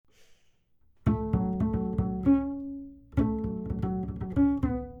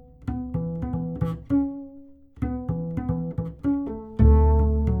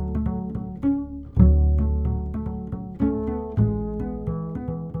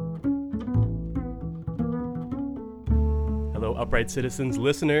Hello, Upright Citizens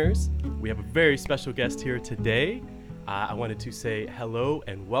listeners. We have a very special guest here today. I wanted to say hello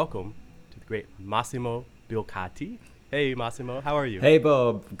and welcome to the great Massimo Biolcati. Hey, Massimo, how are you? Hey,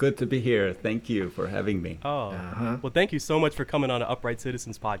 Bob. Good to be here. Thank you for having me. Oh, well, thank you so much for coming on the Upright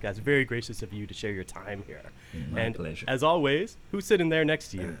Citizens podcast. Very gracious of you to share your time here. My pleasure. As always, who's sitting there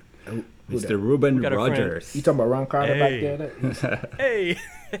next to you? Mr. Ruben Rogers. You talking about Ron Carter back there? Hey.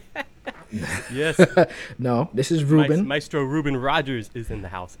 Yes. No, this is Ruben. Maestro Ruben Rogers is in the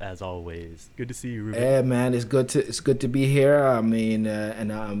house as always. Good to see you, Ruben. Yeah, man, it's good to be here. I mean,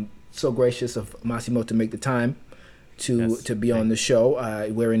 and I'm so gracious of Massimo to make the time to be on the show.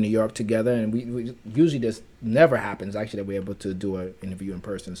 We're in New York together, and we usually this never happens actually that we're able to do an interview in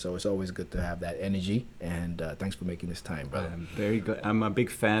person. So it's always good to have that energy. And thanks for making this time, brother. Very good. I'm a big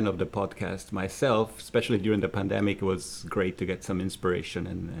fan of the podcast myself, especially during the pandemic. It was great to get some inspiration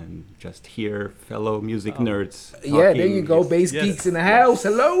and just hear fellow music nerds. Yeah, there you go, bass geeks in the house.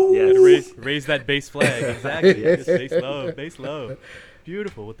 Hello. Yes. Raise that bass flag. Exactly. Yes. Bass love.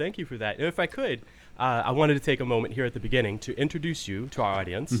 Beautiful. Well, thank you for that. And if I could, I wanted to take a moment here at the beginning to introduce you to our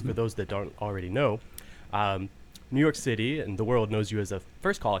audience, for those that don't already know. New York City and the world knows you as a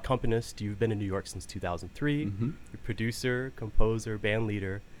first call accompanist. You've been in New York since 2003. You're producer, composer, band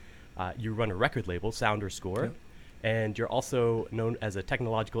leader. You run a record label, Sound or Score. Yep. And you're also known as a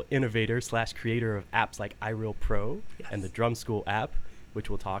technological innovator / creator of apps like iRealPro and the Drum School app, which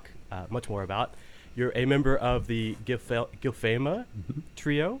we'll talk much more about. You're a member of the Gilfema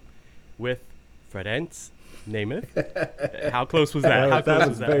trio with Ferenc Nemeth. How close was that? That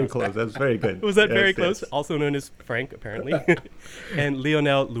was very close. That was very good. Was that very close? Also known as Frank, apparently. And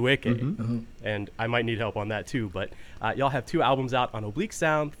Lionel Lueke. And I might need help on that too. But y'all have 2 albums out on Oblique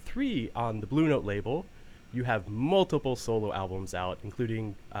Sound, 3 on the Blue Note label. You have multiple solo albums out,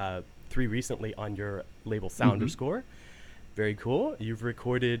 including 3 recently on your label Sound or Score. Very cool. You've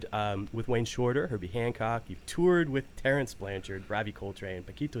recorded with Wayne Shorter, Herbie Hancock. You've toured with Terrence Blanchard, Ravi Coltrane,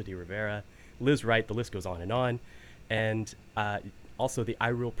 Paquito de Rivera, Liz Wright. The list goes on. And also the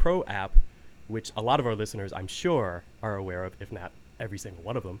iRealPro app, which a lot of our listeners, I'm sure, are aware of, if not every single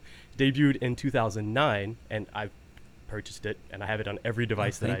one of them, debuted in 2009. And I've purchased it, and I have it on every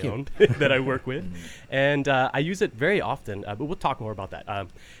device that I own, that I work with. And I use it very often, but we'll talk more about that.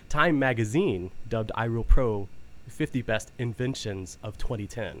 Time magazine dubbed iRealPro 50 best inventions of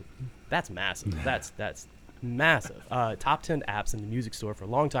 2010. That's massive. That's massive. Top 10 apps in the music store for a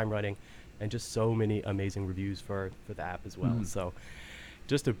long time running, and just so many amazing reviews for the app as well. So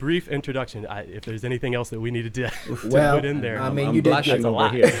just a brief introduction. If there's anything else that we needed to put in there. I mean, I'm you did blushing over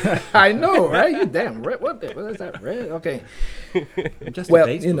here. I know, right? You damn red. What is that red? Okay. Just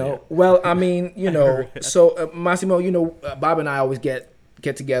Well, I mean, so Massimo, Bob and I always get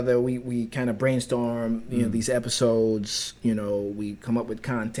together, we kind of brainstorm, these episodes, we come up with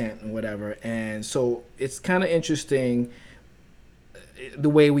content and whatever. And so it's kind of interesting. The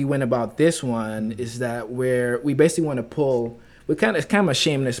way we went about this one is that we basically want to pull, it's kind of a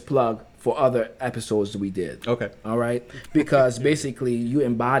shameless plug for other episodes that we did. Okay. All right. Because basically you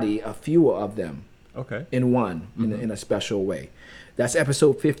embody a few of them. Okay. In one, in a special way. That's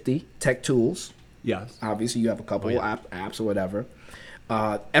episode 50, Tech Tools. Yes. Obviously you have a couple apps or whatever.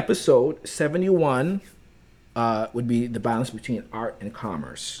 Episode 71 would be the balance between art and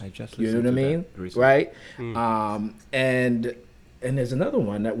commerce. I just you know what I mean, right? And there's another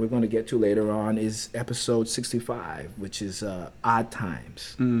one that we're going to get to later on is episode 65, which is odd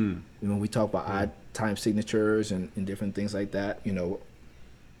times. When we talk about odd time signatures and different things like that,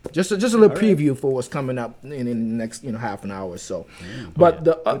 just a little preview for what's coming up in the next half an hour or so. But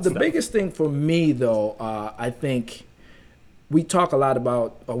the biggest thing for me though, I think. We talk a lot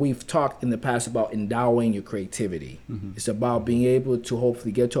about, or we've talked in the past about endowing your creativity. It's about being able to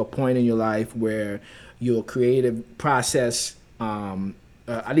hopefully get to a point in your life where your creative process,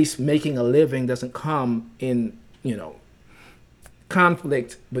 at least making a living, doesn't come in,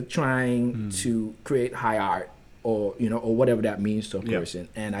 conflict with trying to create high art or whatever that means to a person.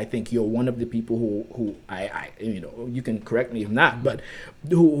 And I think you're one of the people who I you can correct me if not, but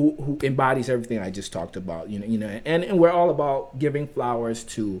who embodies everything I just talked about. And we're all about giving flowers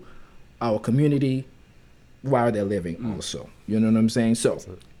to our community while they're living also. You know what I'm saying? So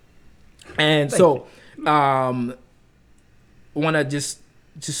want to just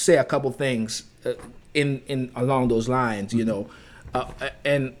say a couple things in along those lines,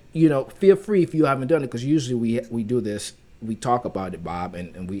 and feel free if you haven't done it, because usually we do this, we talk about it, Bob,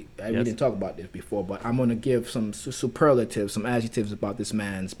 and we didn't talk about this before, but I'm going to give some superlatives, some adjectives about this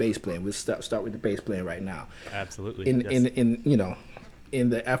man's bass playing. We'll start with the bass playing right now. Absolutely. In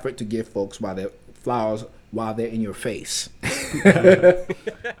the effort to give folks flowers while they're in your face.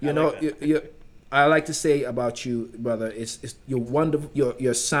 You know, I like to say about you, brother, it's your wonderful,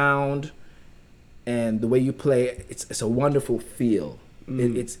 your sound and the way you play. It's a wonderful feel.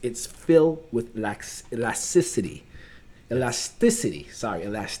 It's filled with elasticity. Sorry,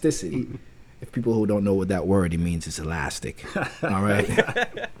 elasticity. If people who don't know what that word, it means it's elastic. All right,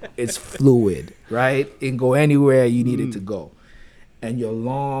 it's fluid, right? It can go anywhere you need it to go. And your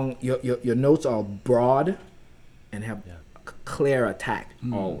notes are broad and have clear attack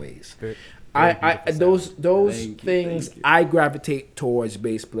always. Those things I gravitate towards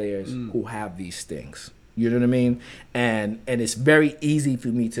bass players who have these things. You know what I mean? And it's very easy for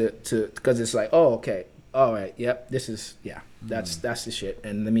me to because it's like, oh, okay, all right, yep, this is that's the shit.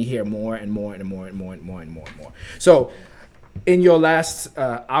 And let me hear more and more and more and more and more and more and more. So in your last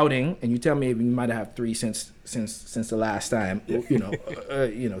outing, and you tell me you might have 3 since the last time. You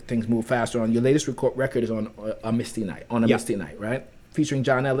know, things move faster. On your latest record is on a misty night. Misty night, right? Featuring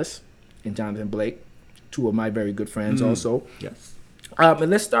John Ellis and Jonathan Blake, 2 of my very good friends, also. Yes.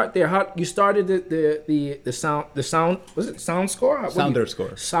 And let's start there. How you started the sound? Was it sound score? Sounder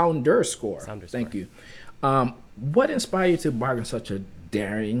score. Sounder score. Sounder Thank score. you. What inspired you to embark on such a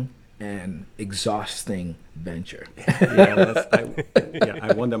daring and exhausting venture?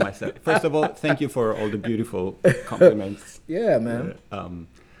 I wonder myself. First of all, thank you for all the beautiful compliments. Yeah, man.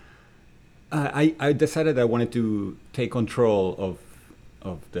 I decided I wanted to take control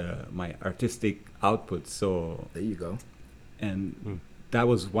of my artistic output. So There you go. and that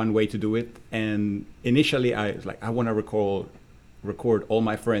was one way to do it. And initially, I was like, I want to record all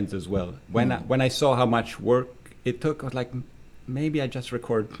my friends as well. When I saw how much work it took, I was like, maybe I just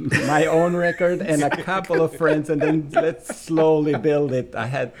record my own record and a couple of friends, and then let's slowly build it. I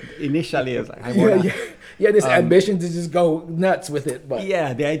had initially, I was like, I want to. This ambition to just go nuts with it, but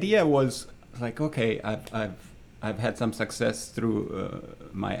Yeah, the idea was like, okay, I've had some success through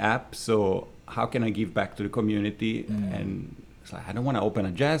my app, so how can I give back to the community? And it's like, I don't want to open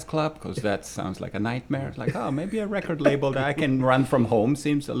a jazz club because that sounds like a nightmare. It's like, oh, maybe a record label that I can run from home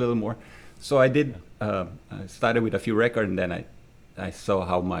seems a little more. So I did. I started with a few records, and then I saw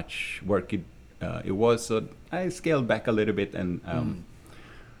how much work it was. So I scaled back a little bit, and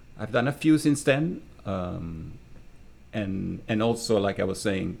I've done a few since then. And also, like I was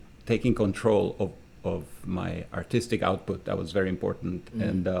saying, taking control of my artistic output, that was very important.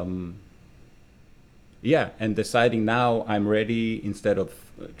 And and deciding now I'm ready, instead of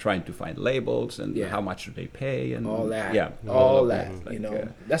trying to find labels and how much do they pay and all that. all that. like, You know,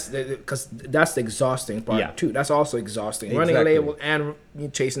 that's because that's the exhausting part too. That's also exhausting. Exactly. Running a label and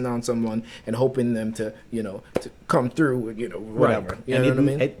chasing down someone and hoping them to to come through. Whatever. Right. You know what I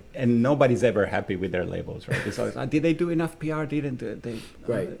mean? And nobody's ever happy with their labels, right? It's always, did they do enough PR? Didn't they?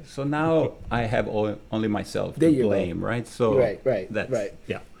 Right. So now I have only myself There to you go. blame, right? So Right.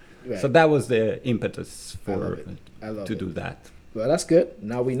 Yeah. Right. So that was the impetus I love to it. do that. Well, that's good.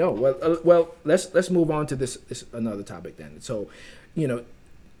 Now we know. Well, let's move on to this another topic then. So,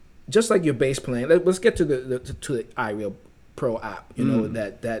 just like your bass playing, let's get to the iRealPro app. You know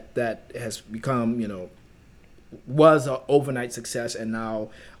that has become was an overnight success and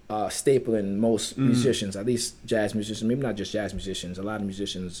now staple in most musicians, at least jazz musicians. Maybe not just jazz musicians. A lot of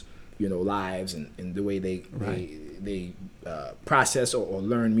musicians, lives and the way they process or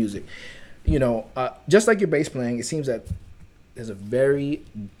learn music. Just like your bass playing, it seems that there's a very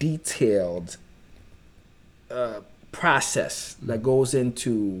detailed process that goes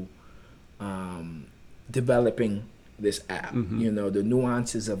into developing this app. The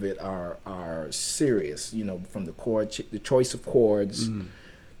nuances of it are serious. From the choice of chords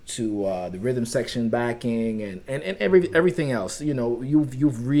to the rhythm section backing and everything else.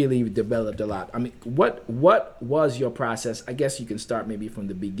 You've really developed a lot. I mean, what was your process? I guess you can start maybe from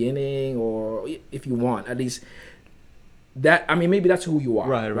the beginning, or if you want, at least that. I mean, maybe that's who you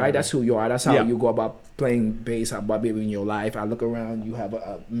are, right? That's who you are. That's how you go about playing bass, about in your life. I look around, you have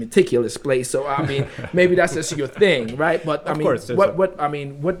a meticulous place. So I mean, maybe that's just your thing, right? But I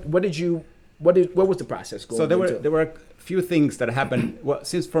mean, what was the process going? So there were a few things that happened. Well,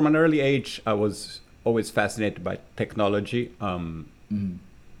 since from an early age, I was always fascinated by technology.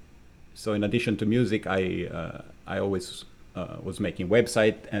 So in addition to music, I always was making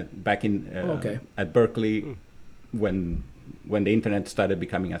website back in at Berkeley. When the internet started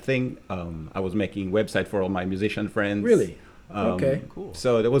becoming a thing, I was making website for all my musician friends. Really? Okay, cool.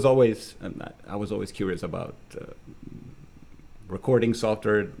 So there was always, I was always curious about recording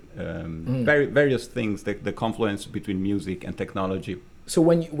software, various things, the confluence between music and technology. So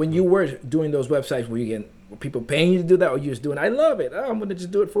when you were doing those websites, were people paying you to do that, or you just doing? I love it. Oh, I'm gonna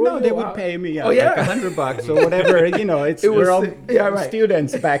just do it for you. No, they would pay me Oh, yeah? like $100 or whatever. You know, we're all right.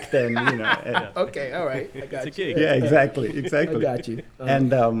 students back then. You know. Okay, all right, I got It's a you. gig. Yeah, exactly. I got you.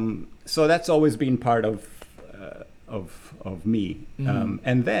 And so that's always been part of me.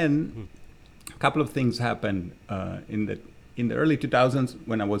 And then a couple of things happened in the early 2000s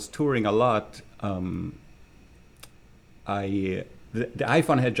when I was touring a lot. The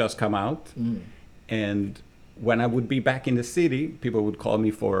iPhone had just come out, and when I would be back in the city, people would call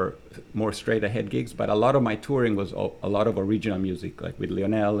me for more straight ahead gigs. But a lot of my touring was a lot of original music, like with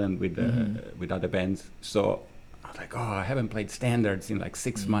Lionel and with other bands. So I was like, I haven't played standards in like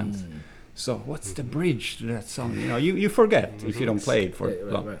 6 months. So what's the bridge to that song? You know, you forget if you don't play it for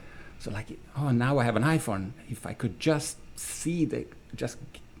long. Right. So like, now I have an iPhone. If I could just see just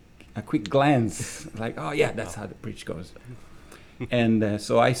a quick glance, like, that's how the bridge goes. And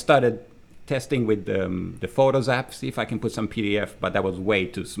so I started testing with the Photos app, see if I can put some PDF, but that was way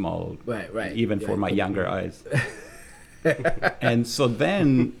too small, right, even for my younger eyes. And so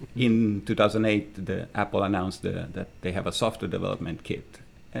then in 2008, the Apple announced that they have a software development kit.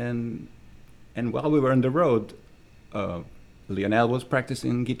 And while we were on the road, Lionel was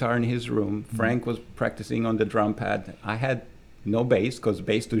practicing guitar in his room. Frank was practicing on the drum pad. I had no bass, because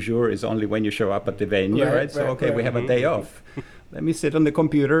bass du jour is only when you show up at the venue, right? So, we have a day off. Let me sit on the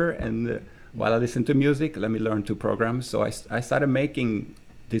computer, and while I listen to music, let me learn to program. So I started making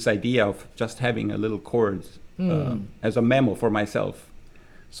this idea of just having a little chords as a memo for myself.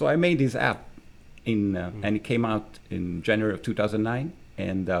 So I made this app, and it came out in January of 2009.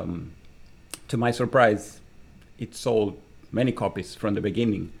 And to my surprise, it sold many copies from the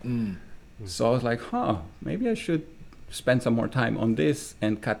beginning. So I was like, maybe I should spend some more time on this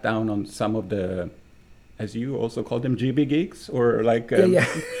and cut down on some of the, as you also call them, GB gigs, or like right.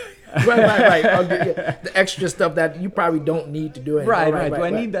 The extra stuff that you probably don't need to do it. Right. Do I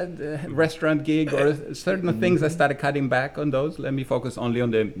need that restaurant gig or certain things? I started cutting back on those. Let me focus only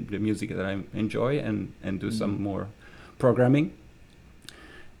on the music that I enjoy and do some more programming.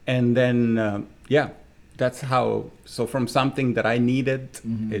 And then that's how. So from something that I needed,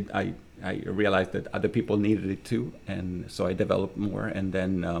 I realized that other people needed it too, and so I developed more. And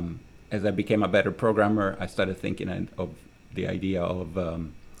then as I became a better programmer, I started thinking of the idea of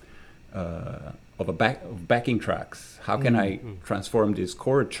backing tracks. How can I transform these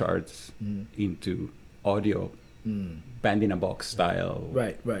chord charts into audio, band in a box style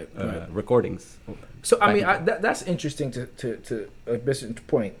recordings? So I mean, that's interesting to a business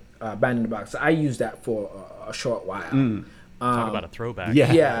point. Band in the box. I used that for a short while. Talk about a throwback.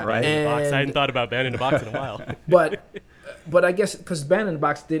 Yeah, right. In the box. I hadn't thought about band in the box in a while. but I guess because band in the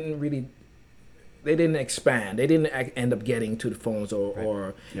box didn't expand. They didn't end up getting to the phones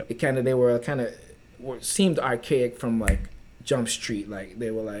or it seemed archaic from like Jump Street. Like they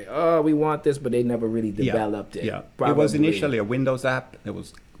were like, we want this, but they never really developed it. Yeah, it was initially a Windows app. It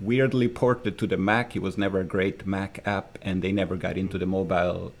was weirdly ported to the Mac. It was never a great Mac app, and they never got into the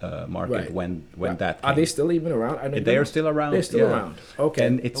mobile market when that came. Are they still even around? They are still around. They're still around. Okay.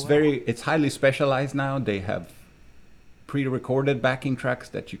 And it's highly specialized now. They have pre-recorded backing tracks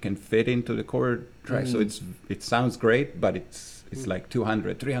that you can fit into the chord track. So it sounds great, but it's like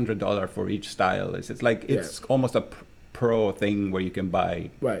 $200-$300 for each style. It's almost a pro thing where you can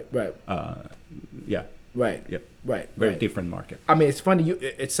buy. Right. Very different market. I mean, it's funny.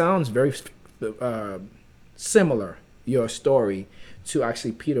 It sounds very similar, your story, to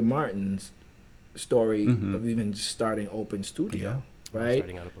actually Peter Martin's story of even just starting Open Studio, right?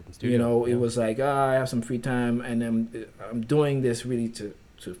 Starting out Open Studio. You know, it was like, I have some free time, and I'm doing this really to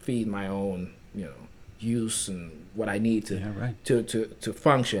feed my own, use and what I need to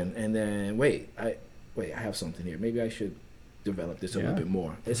function. And then I have something here. Maybe I should develop this a little bit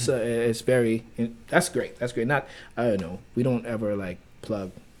more. It's very that's great. Not I don't know. We don't ever like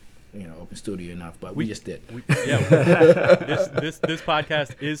plug Open Studio enough, but we just did. This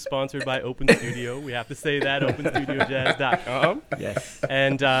podcast is sponsored by Open Studio. We have to say that, openstudiojazz.com. Yes.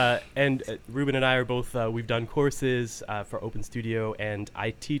 And Ruben and I are both we've done courses for Open Studio, and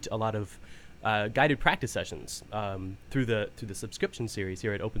I teach a lot of guided practice sessions through the subscription series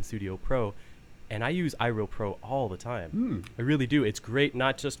here at Open Studio Pro. And I use iRealPro all the time. I really do. It's great,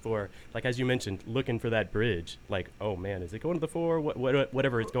 not just for, like, as you mentioned, looking for that bridge. Like, oh, man, is it going to the 4?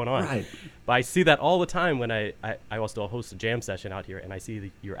 Whatever is going on. Right. But I see that all the time when I also host a jam session out here, and I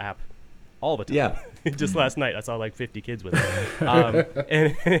see your app all the time. Yeah. Just last night, I saw like 50 kids with it.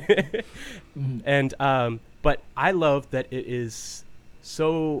 But I love that it is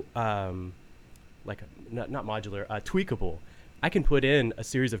so, not modular, tweakable. I can put in a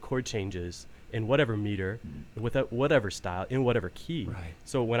series of chord changes in whatever meter, with whatever style, in whatever key. Right.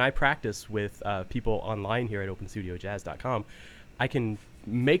 So when I practice with people online here at openstudiojazz.com, I can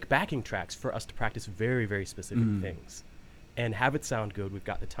make backing tracks for us to practice very, very specific things and have it sound good. We've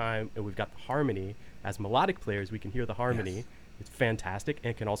got the time and we've got the harmony. As melodic players, we can hear the harmony. Yes. It's fantastic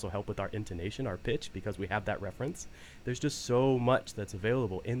and can also help with our intonation, our pitch, because we have that reference. There's just so much that's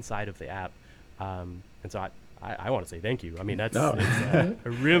available inside of the app. And so I want to say thank you. I mean, it's a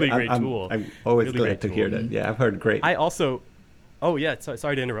really great tool. I'm always Really glad great to tool. hear that. Yeah, I've heard great. I also,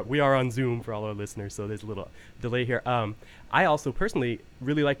 sorry to interrupt. We are on Zoom for all our listeners, so there's a little delay here. I also personally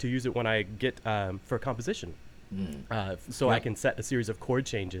really like to use it when I get for composition. I can set a series of chord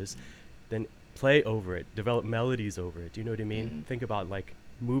changes, then play over it, develop melodies over it. Do you know what I mean? Think about like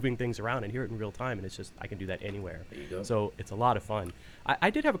moving things around and hear it in real time, and it's just I can do that anywhere. There you go. So it's a lot of fun. I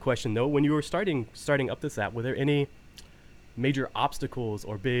did have a question though. When you were starting up this app, were there any major obstacles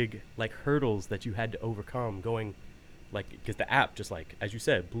or big like hurdles that you had to overcome going, like, because the app just, like as you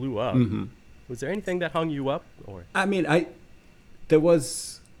said, blew up? Was there anything that hung you up? Or I mean, there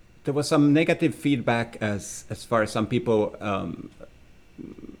was some negative feedback as far as some people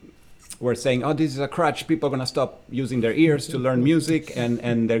were saying, oh, this is a crutch. People are going to stop using their ears to learn music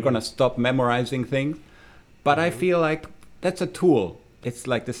and they're going to stop memorizing things. But I feel like that's a tool. It's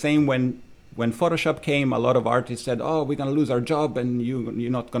like the same when Photoshop came, a lot of artists said, oh, we're going to lose our job and you're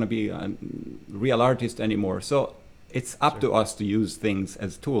not going to be a real artist anymore. So it's up to us to use things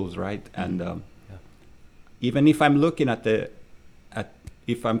as tools, right? And even if I'm looking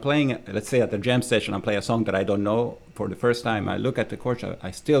if I'm playing, let's say at the jam session, I play a song that I don't know for the first time, I look at the chords,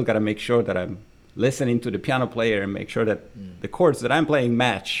 I still got to make sure that I'm listening to the piano player and make sure that the chords that I'm playing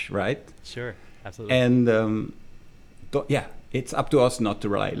match, right? Sure, absolutely. And it's up to us not to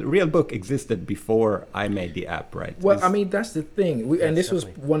rely. Real Book existed before I made the app, right? Well, I mean, that's the thing. And this was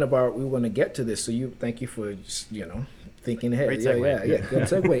one of our, we want to get to this, so thank you for, thinking ahead. Great segue. Yeah. Good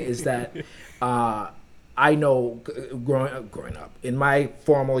segue is that I know growing up in my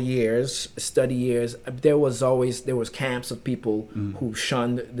formal years, study years, there was camps of people who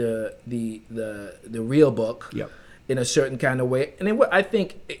shunned the Real Book in a certain kind of way. And I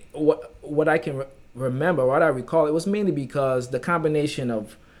think what I can remember, what I recall, it was mainly because the combination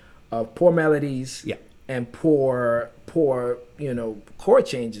of poor melodies and poor chord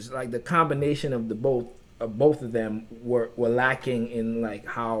changes, like the combination of both of them were lacking in like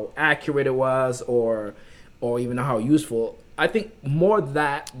how accurate it was or even how useful. I think more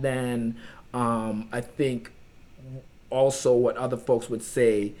that than I think also what other folks would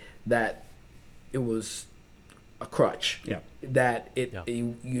say that it was a crutch. Yeah. That it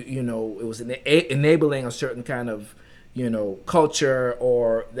was enabling a certain kind of culture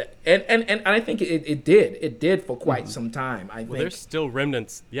or and I think it did for quite some time. I think there's still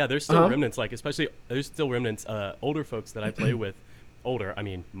remnants. Yeah, there's still remnants. Like especially there's still remnants. Older folks that I play with, I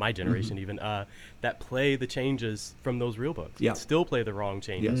mean my generation even, that play the changes from those Real Books. Yeah. Still play the wrong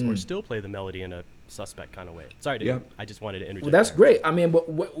changes or still play the melody in a suspect kind of way. Sorry, I just wanted to interject. Well, that's great. I mean, but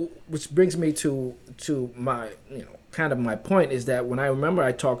which brings me to my kind of my point is that when I remember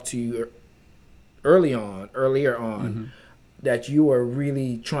I talked to you earlier on, that you were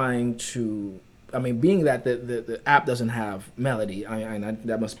really trying to, I mean, being that the app doesn't have melody,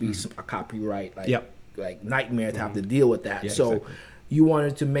 that must be a copyright like nightmare to have to deal with that. So exactly. You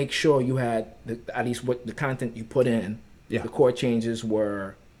wanted to make sure you had at least what the content you put in, the chord changes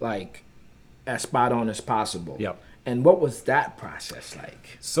were like as spot on as possible. Yeah. And what was that process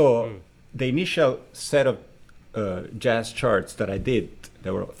like? So the initial set of jazz charts that I did,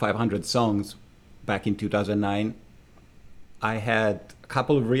 there were 500 songs back in 2009. I had a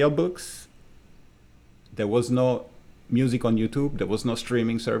couple of Real Books. There was no music on YouTube. There was no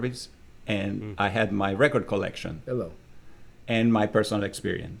streaming service. And I had my record collection. Hello. And my personal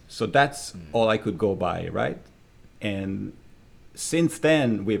experience. So that's all I could go by, right? And since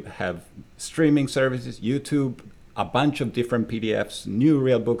then, we have streaming services, YouTube, a bunch of different PDFs, new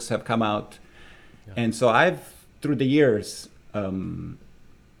Real Books have come out. Yeah. And so through the years,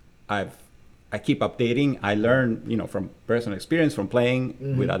 I keep updating. I learn, from personal experience, from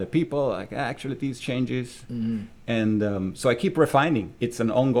playing with other people, like actually these changes. And so I keep refining. It's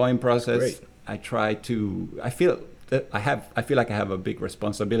an ongoing process. Great. I feel like I have a big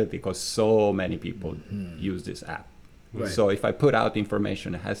responsibility because so many people use this app. Right. So if I put out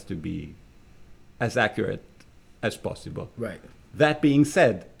information, it has to be as accurate as possible. Right. That being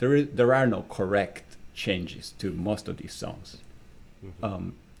said, there are no correct changes to most of these songs.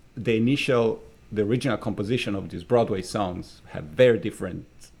 The original composition of these Broadway songs have very different,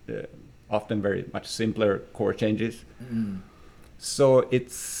 often very much simpler chord changes. So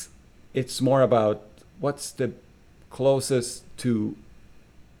it's more about what's the closest to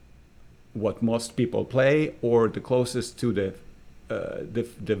what most people play, or the closest to the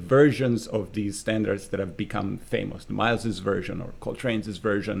versions of these standards that have become famous. Miles's version or Coltrane's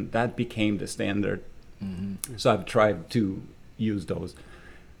version, that became the standard. So I've tried to use those.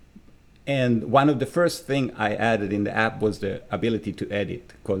 And one of the first thing I added in the app was the ability to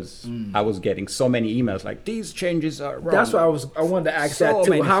edit, because I was getting so many emails like, these changes are wrong. That's what I wanted to ask that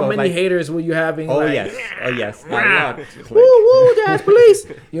too. many. How So, many like- haters were you having? Oh like, yes, oh yes, a lot. Woo woo, jazz police.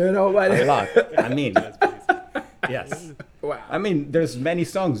 You know, but A lot. I mean, yes. wow. I mean, there's many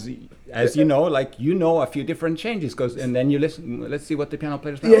songs, as you know, like a few different changes, and then you listen. Let's see what the piano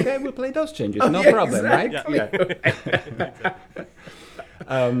players play. Yeah. Okay, we'll play those changes, no yeah, problem, exactly. right? Yeah.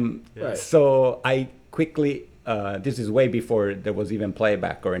 Right. So I quickly, this is way before there was even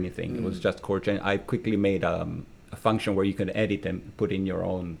playback or anything. It was just chord change. I quickly made a function where you can edit and put in your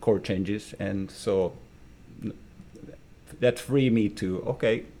own chord changes, and so that freed me to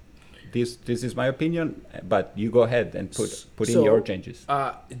this is my opinion, but you go ahead and put in your changes.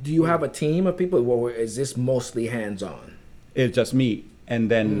 Do you have a team of people, or is this mostly hands-on? It's just me, and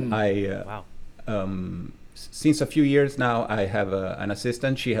then Wow. Since a few years now, I have an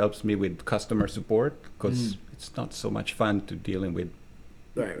assistant. She helps me with customer support, because it's not so much fun to dealing with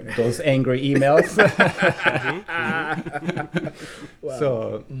Right. those angry emails. Wow.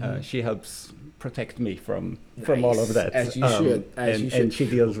 So she helps protect me from all of that. As you should. And she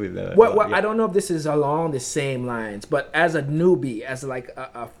deals with Well, yeah. I don't know if this is along the same lines, but as a newbie, as like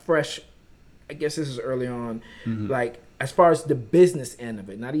a fresh, I guess this is early on, like as far as the business end of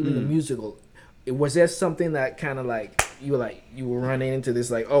it, not even the musical, was there something that kind of like you were running into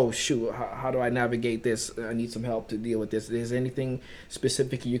this, like, oh shoot, how do I navigate this? I need some help to deal with this. Is there anything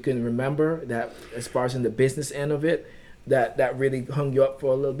specific you can remember that, as far as in the business end of it, that really hung you up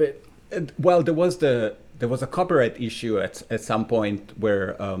for a little bit? Well, there was a copyright issue at some point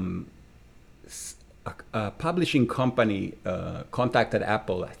where a publishing company contacted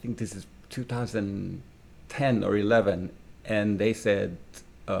Apple. I think this is 2010 or 11, and they said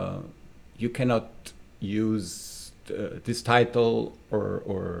you cannot use this title,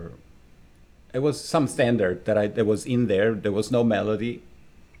 or it was some standard that was in there. There was no melody,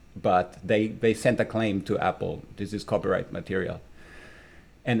 but they sent a claim to Apple. This is copyright material.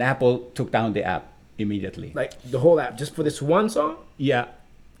 And Apple took down the app immediately. Like the whole app, just for this one song? Yeah,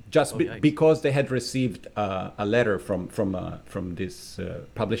 just yikes. because they had received a letter from this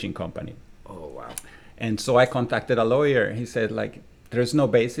publishing company. Oh wow. And so I contacted a lawyer. He said, like, there's no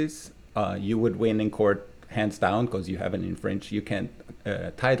basis. You would win in court hands down, because you haven't infringed. You can't.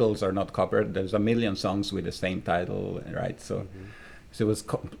 Titles are not covered. There's a million songs with the same title, right? So it was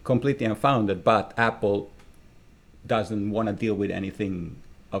completely unfounded. But Apple doesn't want to deal with anything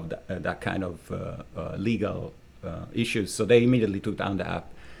of that kind of legal issues. So they immediately took down the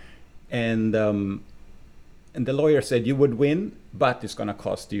app. And the lawyer said, you would win, but it's going to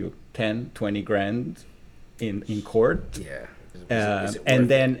cost you 10, 20 grand in court. Yeah. And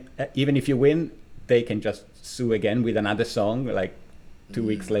then even if you win, they can just sue again with another song, like 2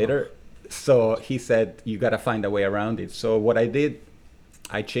 weeks later. So he said, you got to find a way around it. So what I did,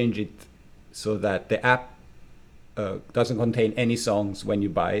 I changed it so that the app doesn't contain any songs when you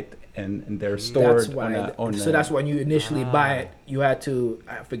buy it, and they're stored So that's when you initially buy it. You had to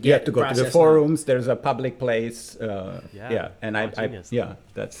forget. you have to go to the process forums. There's a public place. Yeah. And Genius.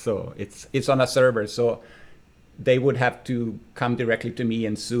 that's so it's on a server. So they would have to come directly to me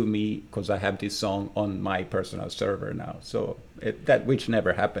and sue me because I have this song on my personal server now. So which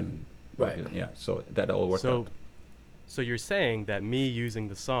never happened. Right. Yeah. So that all worked out. So you're saying that me using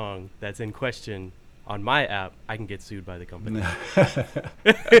the song that's in question on my app, I can get sued by the company?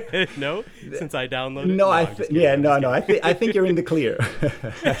 No, since I downloaded. No, I'm just kidding, I'm just kidding. I think you're in the clear.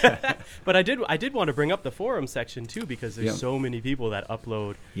 But I did want to bring up the forum section too, because there's Yeah. so many people that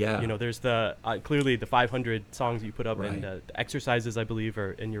upload. Yeah. You know, there's the clearly the 500 songs you put up, Right. and the exercises, I believe,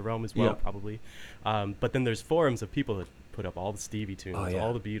 are in your realm as well, Yeah. probably. But then there's forums of people that put up all the Stevie tunes, Oh, yeah.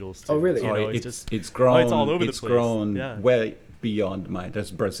 all the Beatles tunes. Oh, really? You know, it's grown. it's all over it's the place. grown Yeah. way beyond mine. There's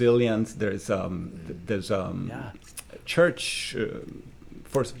Brazilians. There's Yeah. church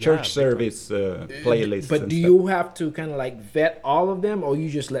for big church time. service playlists. But and do stuff. you have to kind of like vet all of them, or you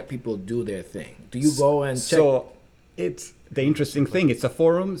just let people do their thing? Do you go and check? So it's the interesting thing. It's a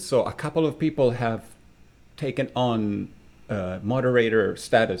forum. So a couple of people have taken on moderator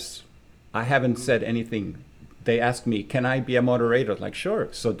status. I haven't said anything. They asked me, can I be a moderator? Like, sure.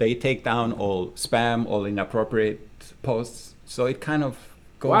 So they take down all spam, all inappropriate posts. So it kind of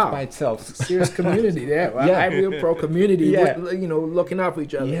goes by itself. Serious community there. Right? Yeah. iRealPro community. Yeah. Looking out for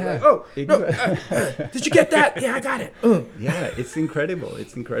each other. Yeah. Like, oh, no, did you get that? Yeah, I got it. Yeah, it's incredible.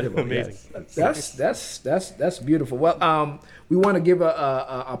 It's incredible. Amazing. Yes. That's beautiful. Well, we want to give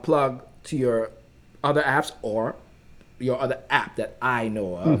a plug to your other apps or your other app that I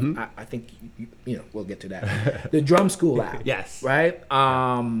know of. Mm-hmm. I think we'll get to that. The Drum School app. Yes. Right.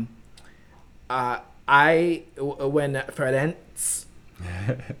 When Fredence.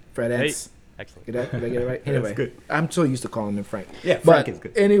 Hey, excellent. Did I get it right? Anyway, That's good. I'm so used to calling him Frank. Yeah, Frank is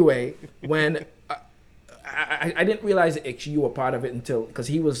good. Anyway, when I didn't realize that actually you were part of it until because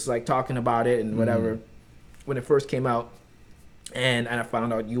he was like talking about it and whatever when it first came out, and I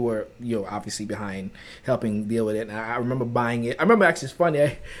found out you were obviously behind helping deal with it. And I remember buying it. I remember actually it's funny.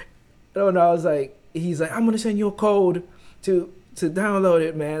 I don't know. I was like, he's like, I'm gonna send you a code to download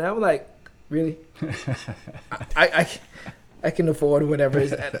it, man. I'm like, really? I can afford whatever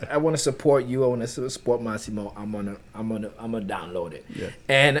it is. I want to support you. I want to support Massimo. I'm gonna download it. Yeah.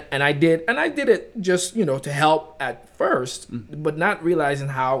 And I did it just to help at first, but not realizing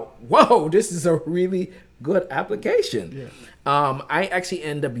how this is a really good application. Yeah. I actually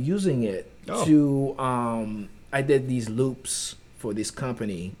end up using it to I did these loops for this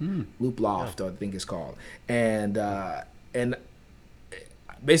company, Loop Loft, I think it's called, and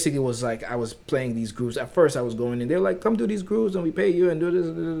basically it was like I was playing these grooves. At first I was going in, they were like, come do these grooves and we pay you and do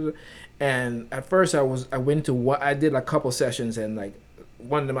this. And at first I did a couple sessions, and like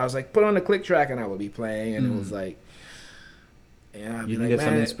one of them I was like, put on a click track, and I would be playing, and it was like, yeah, You like, needed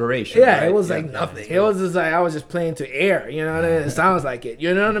some man, inspiration. yeah, right? it was like nothing. It was just like I was just playing to air, you know what I mean? It sounds like it,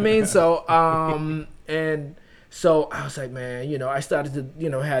 you know what I mean? So and so I was like, man, I started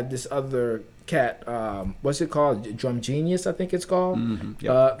to had this other cat, what's it called? Drum Genius, I think it's called. Mm-hmm.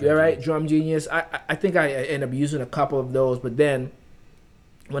 Yeah, right, Drum Genius. I think I ended up using a couple of those, but then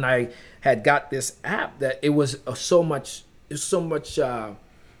when I had got this app, that it was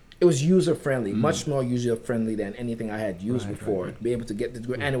it was user friendly, much more user friendly than anything I had used before. To be able to get this,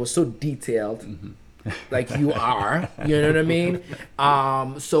 and it was so detailed, like you are, you know what I mean?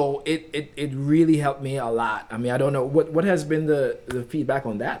 So it really helped me a lot. I mean, I don't know what has been the feedback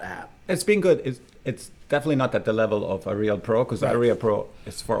on that app. It's been good. It's definitely not at the level of iRealPro, because Right. iRealPro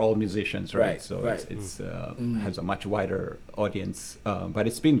is for all musicians, right? Right, So right. it's has a much wider audience. But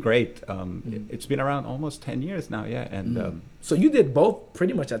it's been great. It's been around almost 10 years now, yeah. And So you did both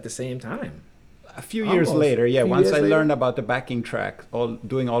pretty much at the same time. a few years Almost. later, yeah, Few once years I later? learned about the backing track,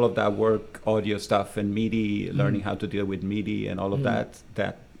 doing all of that work, audio stuff and MIDI, learning how to deal with MIDI and all of that,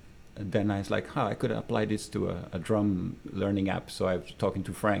 then I was like, I could apply this to a drum learning app. So I was talking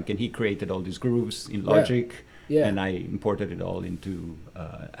to Frank, and he created all these grooves in Logic, Yeah. and I imported it all into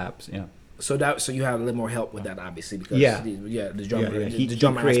apps. Yeah, So you had a little more help with that, obviously, because the drum, He the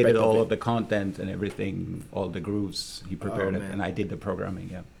drum created aspect all of of the content and everything, all the grooves. He prepared it, man. and I did the programming.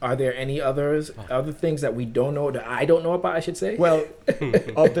 Yeah. Are there any other things that we don't know, that I don't know about, I should say? Well,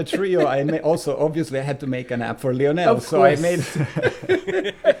 of the trio, obviously I had to make an app for Lionel. Of So I course.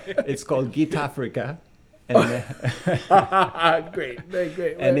 made it's called Git Africa. And, Great, very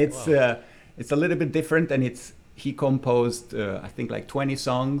great. and it's a little bit different, and he composed I think like 20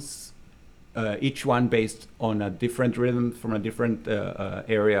 songs, each one based on a different rhythm from a different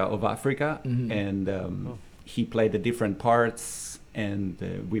area of Africa, and he played the different parts, and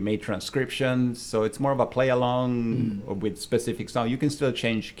we made transcriptions, so it's more of a play along with specific songs. You can still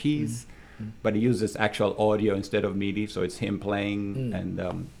change keys, but he uses actual audio instead of MIDI, so it's him playing, and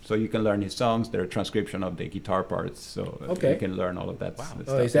so you can learn his songs. There are transcription of the guitar parts, so you can learn all of that. Stuff.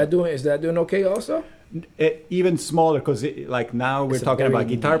 Is that doing okay also? Even smaller, because like now we're It's a talking about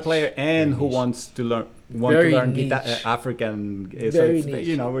very guitar niche, player and who niche. wants to learn Very guitar, niche. African. So Very it's,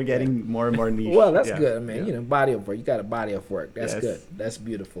 niche. we're getting more and more niche. Well, that's Yeah. good, man. Yeah. Body of work. You got a body of work. That's Yes. good. That's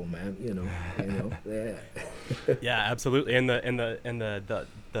beautiful, man. Yeah. Yeah, absolutely. And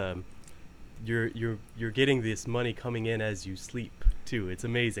the you're getting this money coming in as you sleep too. It's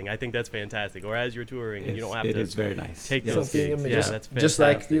amazing. I think that's fantastic. Or as you're touring, and you don't have It to is very nice. take Yes. those gigs. Yeah, that's fantastic. just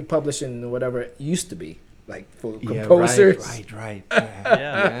like the publishing or whatever it used to be, like for Yeah, composers. right.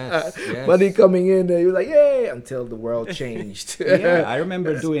 Yeah. Yes. Money coming in, and you're like, yay! Until the world changed. Yeah, I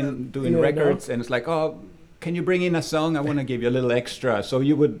remember doing You know? records, and it's like, can you bring in a song? I want to give you a little extra. So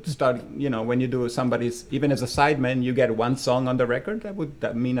you would start, when you do somebody's, even as a sideman, you get one song on the record.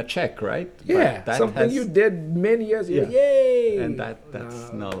 That mean a check, right? Yeah, But that something you did many years ago. Yeah. Yay! and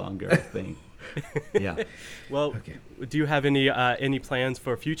that's no longer a thing. Yeah. Well, do you have any plans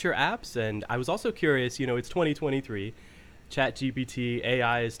for future apps? And I was also curious. It's 2023. ChatGPT,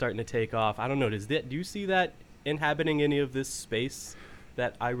 AI is starting to take off. I don't know. Do you see that inhabiting any of this space?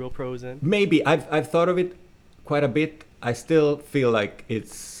 that iRealPro is in? Maybe I've thought of it quite a bit. I still feel like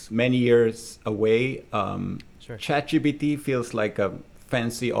it's many years away. Sure. ChatGPT feels like a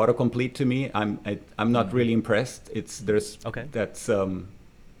fancy autocomplete to me. I'm not really impressed. It's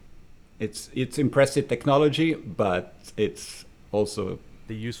impressive technology, but it's also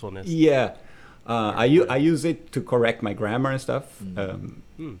The usefulness. yeah. I use it to correct my grammar and stuff,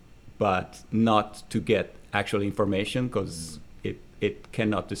 but not to get actual information because it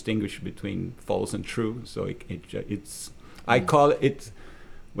cannot distinguish between false and true. So it's I call it,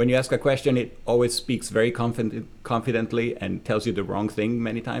 when you ask a question, it always speaks very confidently and tells you the wrong thing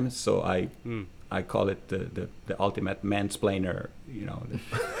many times. So I call it the ultimate mansplainer. You know.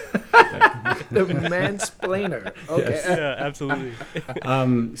 The mansplainer. Okay. Yes. Yeah, absolutely.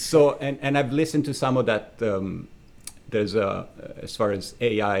 So and I've listened to some of that. There's as far as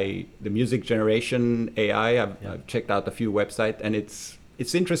AI, the music generation AI. I've checked out a few websites, and it's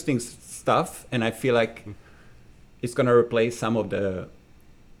interesting stuff. And I feel like it's gonna replace some of the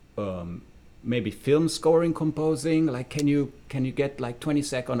maybe film scoring, composing. Like, can you get like 20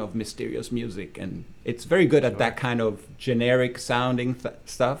 seconds of mysterious music? And it's very good at that kind of generic sounding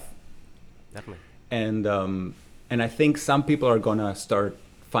stuff. Definitely. And I think some people are gonna start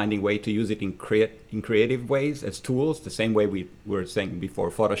finding way to use it in creative ways as tools, the same way we were saying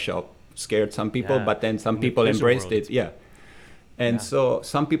before Photoshop scared some people, but then some people embraced it. Yeah. And so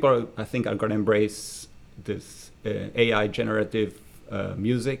some people, I think, are going to embrace this AI generative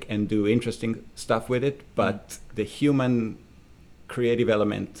music and do interesting stuff with it, but the human creative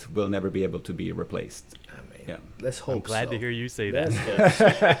element will never be able to be replaced. Let's hope. I'm glad to hear you say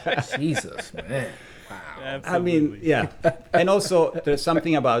that. Jesus, man. Wow. Absolutely. I mean, yeah. And also, there's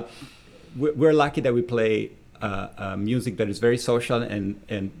something about, we're lucky that we play music that is very social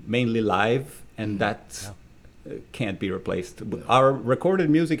and mainly live, and that can't be replaced. Our recorded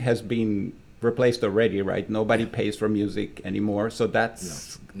music has been replaced already, right? Nobody pays for music anymore. So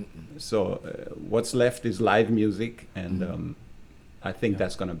that's, what's left is live music, and I think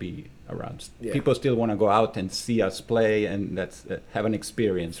that's going to be around. People still want to go out and see us play, and that's have an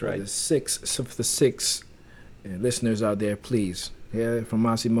experience, right? For the six listeners out there, please, from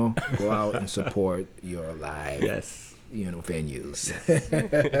Massimo, go out and support your live, venues.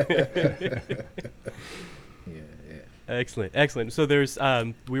 Excellent. So there's,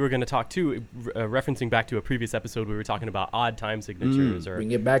 we were going to talk too, referencing back to a previous episode, we were talking about odd time signatures. Or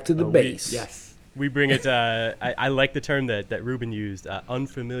bring it back to the base. We bring it, I like the term that Ruben used,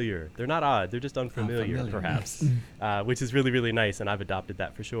 unfamiliar. They're not odd, they're just unfamiliar. Perhaps, which is really, really nice, and I've adopted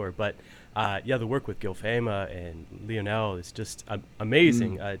that for sure. But the work with Gilfema and Lionel is just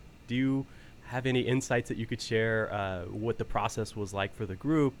amazing. Do you have any insights that you could share, what the process was like for the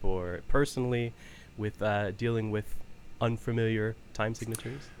group or personally with dealing with unfamiliar time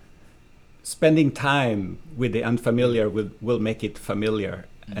signatures? Spending time with the unfamiliar will make it familiar.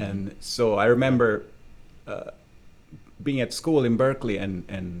 And so I remember being at school in Berkeley,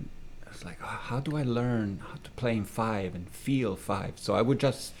 and I was like, how do I learn how to play in 5 and feel 5? So I would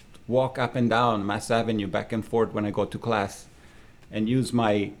just walk up and down Mass Avenue back and forth when I go to class and use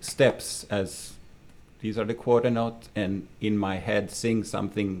my steps as these are the quarter notes, and in my head sing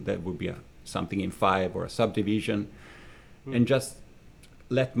something that would be something in 5 or a subdivision, and just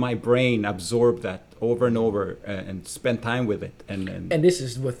let my brain absorb that over and over and spend time with it. And this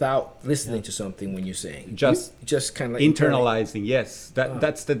is without listening to something when you're saying. Just kind of like internalizing. Yes,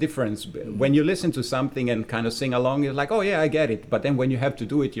 that's the difference. When you listen to something and kind of sing along, you're like, oh yeah, I get it. But then when you have to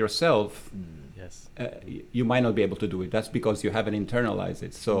do it yourself, you might not be able to do it. That's because you haven't internalized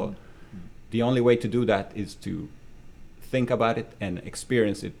it. So the only way to do that is to think about it and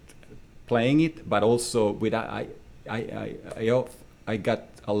experience it, playing it, but also without. I got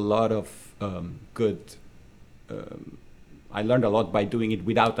a lot of good. I learned a lot by doing it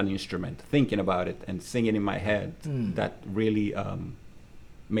without an instrument, thinking about it and singing in my head. That really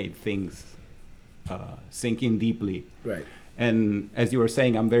made things sink in deeply. Right. And as you were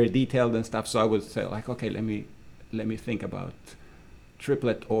saying, I'm very detailed and stuff. So I would say like, okay, let me think about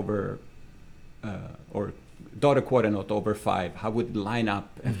triplet over or daughter quarter note over 5. How would it line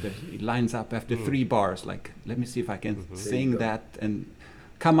up after it lines up after 3 bars? Like, let me see if I can sing that and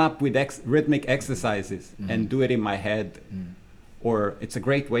come up with rhythmic exercises and do it in my head. Or it's a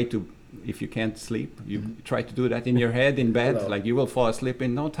great way to, if you can't sleep, you try to do that in your head in bed. Like you will fall asleep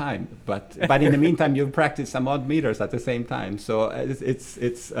in no time. But in the meantime, you practice some odd meters at the same time. So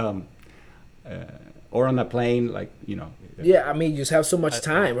it's or on a plane, like, you know. Yeah, I mean, you just have so much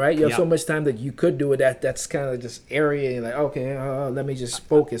time, right? You have so much time that you could do it. That's kind of just area. You're like, okay, let me just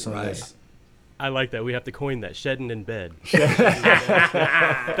focus on this. I like that. We have to coin that. Shedding in bed.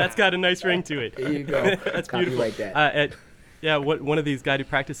 That's got a nice ring to it. There you go. That's beautiful. Copyright that. One of these guided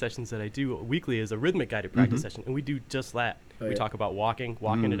practice sessions that I do weekly is a rhythmic guided practice session, and we do just that. Oh, we yeah. talk about walking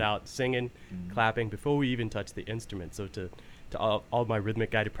it out, singing, clapping before we even touch the instrument. So to all my rhythmic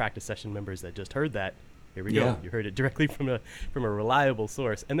guided practice session members that just heard that, here we go. You heard it directly from a reliable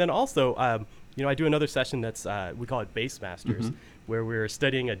source. And then also, I do another session that's we call it Bass Masters, where we're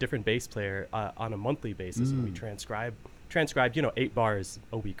studying a different bass player on a monthly basis, and we transcribe 8 bars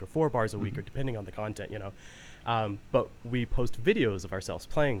a week or 4 bars a week, or depending on the content, but we post videos of ourselves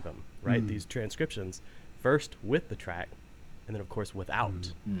playing them, right? These transcriptions, first with the track, and then of course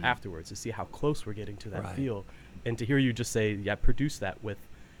without afterwards, to see how close we're getting to that feel, and to hear you just say, produce that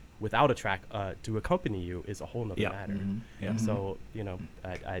without a track to accompany you is a whole nother matter. So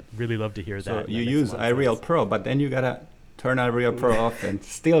I really love to hear that. So you use iRealPro, but then you gotta turn iRealPro off and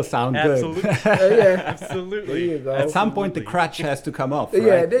still sound Absolutely. good. Absolutely. There you go. At some point, the crutch has to come off. Yeah,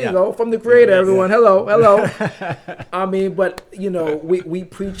 right? there you go. From the creator, everyone. Hello. I mean, but we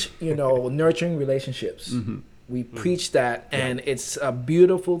preach, nurturing relationships. We preach that, and it's a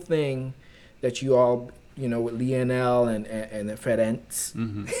beautiful thing that you all, with Lionel and the Fredents,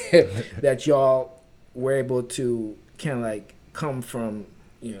 that y'all were able to kind of like come from,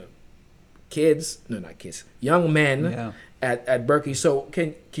 young men at Berkeley. So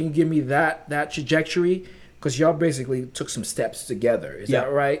can you give me that trajectory? Because y'all basically took some steps together. Is that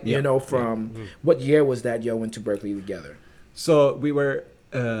right? What year was that y'all went to Berkeley together? So we were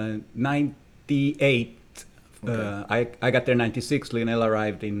 98. Okay. I got there in 96. Lionel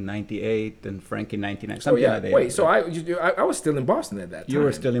arrived in 98, and Frank in 99. So wait. So I was still in Boston at that time. You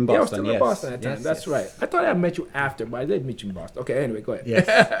were still in Boston. I was still in Boston at that time. Yes, That's right. I thought I met you after, but I did meet you in Boston. Okay. Anyway, go ahead. Yes.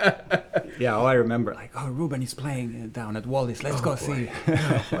 I remember Ruben is playing down at Wallis. Let's go see.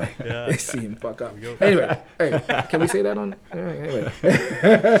 Oh, boy. They see him fuck up. Anyway, can we say that on? Anyway,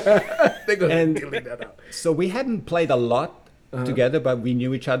 they're gonna delete that out. So we hadn't played a lot together, but we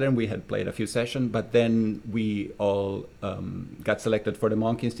knew each other and we had played a few sessions. But then we all got selected for the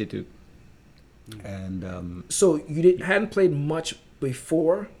Monk Institute, and so you hadn't played much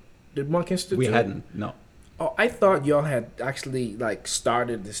before the Monk Institute. We hadn't. No. Oh, I thought y'all had actually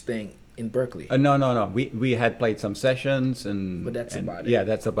started this thing in Berkeley. No. We had played some sessions, but that's about it. Yeah,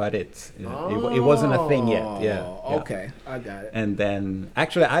 that's about it. It wasn't a thing yet. Yeah. Okay, I got it. And then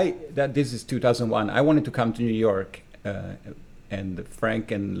actually, this is 2001. I wanted to come to New York. And Frank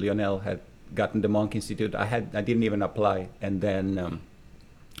and Lionel had gotten the Monk Institute. I didn't even apply, and then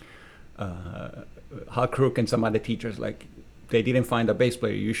Hal Crook and some other teachers they didn't find a bass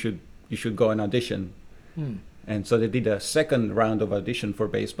player. You should go and audition, and so they did a second round of audition for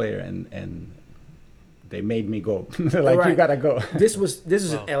bass player, and they made me go. You gotta go. This was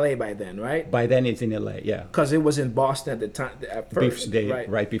in LA by then, right? By then it's in LA, yeah. Because it was in Boston at the time at first,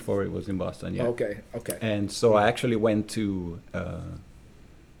 right before it was in Boston, yeah. Okay. And so I actually went to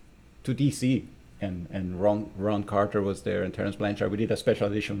DC, and Ron Carter was there and Terrence Blanchard. We did a special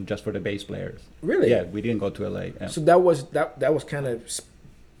edition just for the bass players. Really? Yeah, we didn't go to LA. Yeah. So that was kind of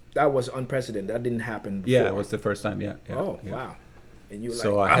unprecedented. That didn't happen before. Yeah, it was the first time. Yeah. Oh wow! And you were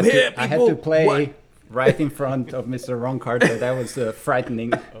so like, I had to play right in front of Mr. Ron Carter. That was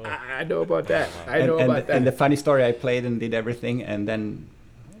frightening. I know about that. And the funny story, I played and did everything, and then,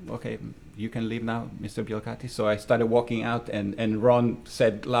 okay, you can leave now, Mr. Biolcati. So I started walking out, and Ron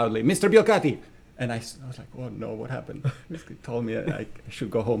said loudly, Mr. Biolcati. And I was like, oh no, what happened? He told me I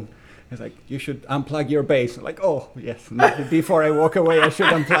should go home. He's like, you should unplug your bass. I'm like, oh, yes. Before I walk away, I should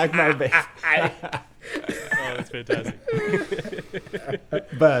unplug my bass. Oh, that's fantastic.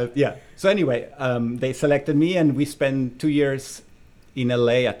 But yeah. So anyway, they selected me, and we spent 2 years in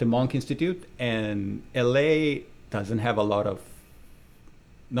LA at the Monk Institute. And LA doesn't have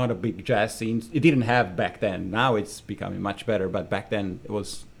not a big jazz scene. It didn't have back then. Now it's becoming much better, but back then it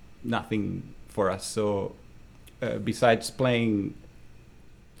was nothing for us. So besides playing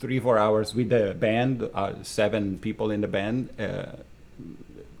 3-4 hours with the band, 7 people in the band,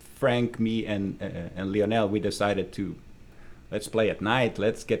 Frank, me, and Lionel, we decided to let's play at night,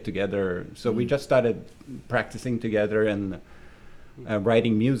 let's get together. So we just started practicing together and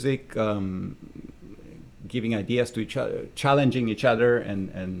writing music, giving ideas to each other, challenging each other,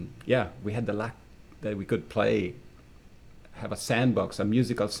 and yeah, we had the luck that we could have a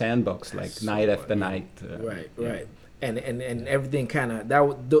musical sandbox, night after night. Right. And everything kind of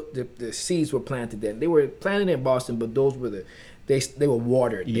the seeds were planted then. They were planted in Boston, but those were they were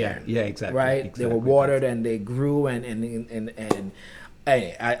watered. Yeah, exactly. Right, exactly. They were watered and they grew and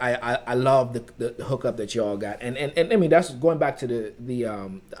Hey, I love the hookup that y'all got, and I mean that's going back to the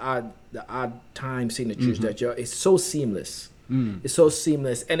odd time signatures that y'all. It's so seamless. It's so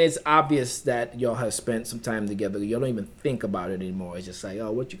seamless, and it's obvious that y'all have spent some time together. You don't even think about it anymore. It's just like,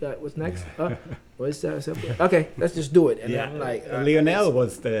 oh, what you got? What's next? What's that? Okay, let's just do it. And I'm like, Lionel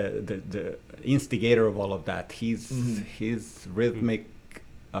was the instigator of all of that. His rhythmic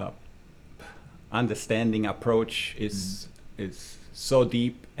understanding approach is so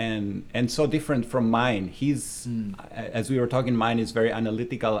deep and so different from mine. He's as we were talking, mine is very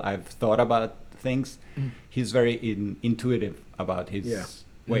analytical. I've thought about things. He's very intuitive about his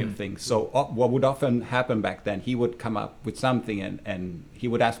way of things. So what would often happen back then, he would come up with something and he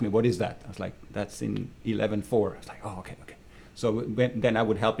would ask me, what is that? I was like, that's in 11/4. I was like, oh, okay. So then I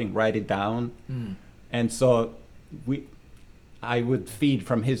would help him write it down. And so I would feed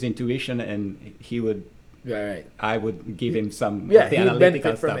from his intuition, and he would. Right. I would give him some the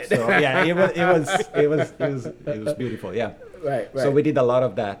analytical stuff. So yeah, it was beautiful. Yeah. Right. So we did a lot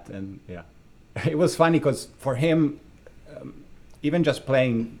of that, and yeah, it was funny because for him, even just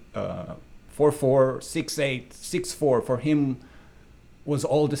playing 4/4, 6/8, 6/4 for him was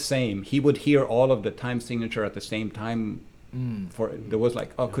all the same. He would hear all of the time signature at the same time. There was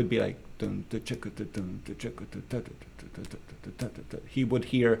like could be like he would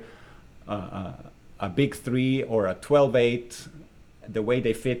hear a big 3 or a 12/8, the way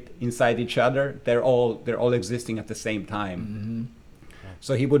they fit inside each other, they're all existing at the same time.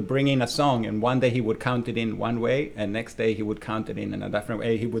 So he would bring in a song, and one day he would count it in one way, and next day he would count it in a different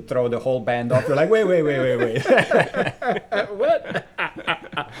way. He would throw the whole band off. You're like, wait. What?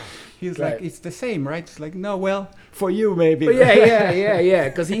 He's like, it's the same, right? It's like, no, well, for you maybe. Yeah.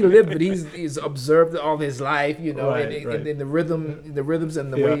 Because he lived it. He's observed all his life, in the rhythms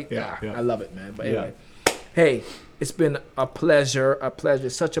and the way. I love it, man. But anyway, hey, it's been a pleasure,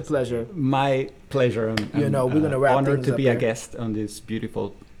 such a pleasure. My pleasure. We're gonna wrap honored things to up be there. a guest on this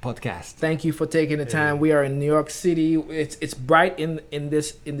beautiful podcast. Thank you for taking the time. We are in New York City. It's bright in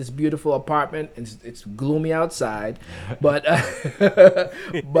this beautiful apartment. It's gloomy outside, but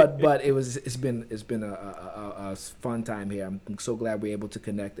it's been a fun time here. I'm so glad we're able to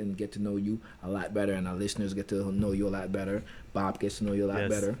connect and get to know you a lot better, and our listeners get to know you a lot better. Bob gets to know you a lot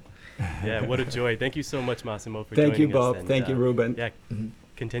better. Yeah, what a joy. Thank you so much, Massimo, for Thank joining you, Bob. us. And, Thank you, Ruben. Yeah,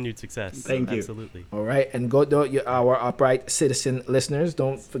 continued success. Thank you. Absolutely. All right, and our Upright Citizen listeners,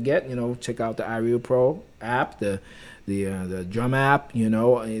 don't forget, check out the iRealPro app, the drum app,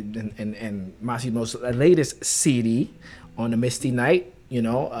 and Massimo's latest CD on a misty night.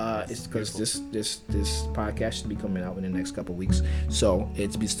 It's because this podcast should be coming out in the next couple of weeks, so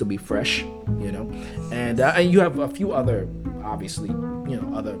it's still be fresh, and you have a few other, obviously,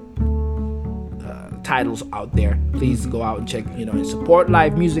 other titles out there. Please go out and check, and support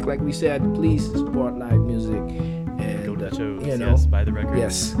live music. Like we said, please support live music and go to shows. Yes, buy the record.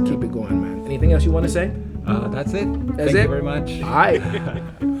 Yes, keep it going, man. Anything else you want to say? That's it. That's Thank it? you very much. All right.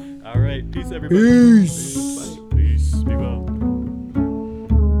 All right. Peace, everybody. Peace. Bye.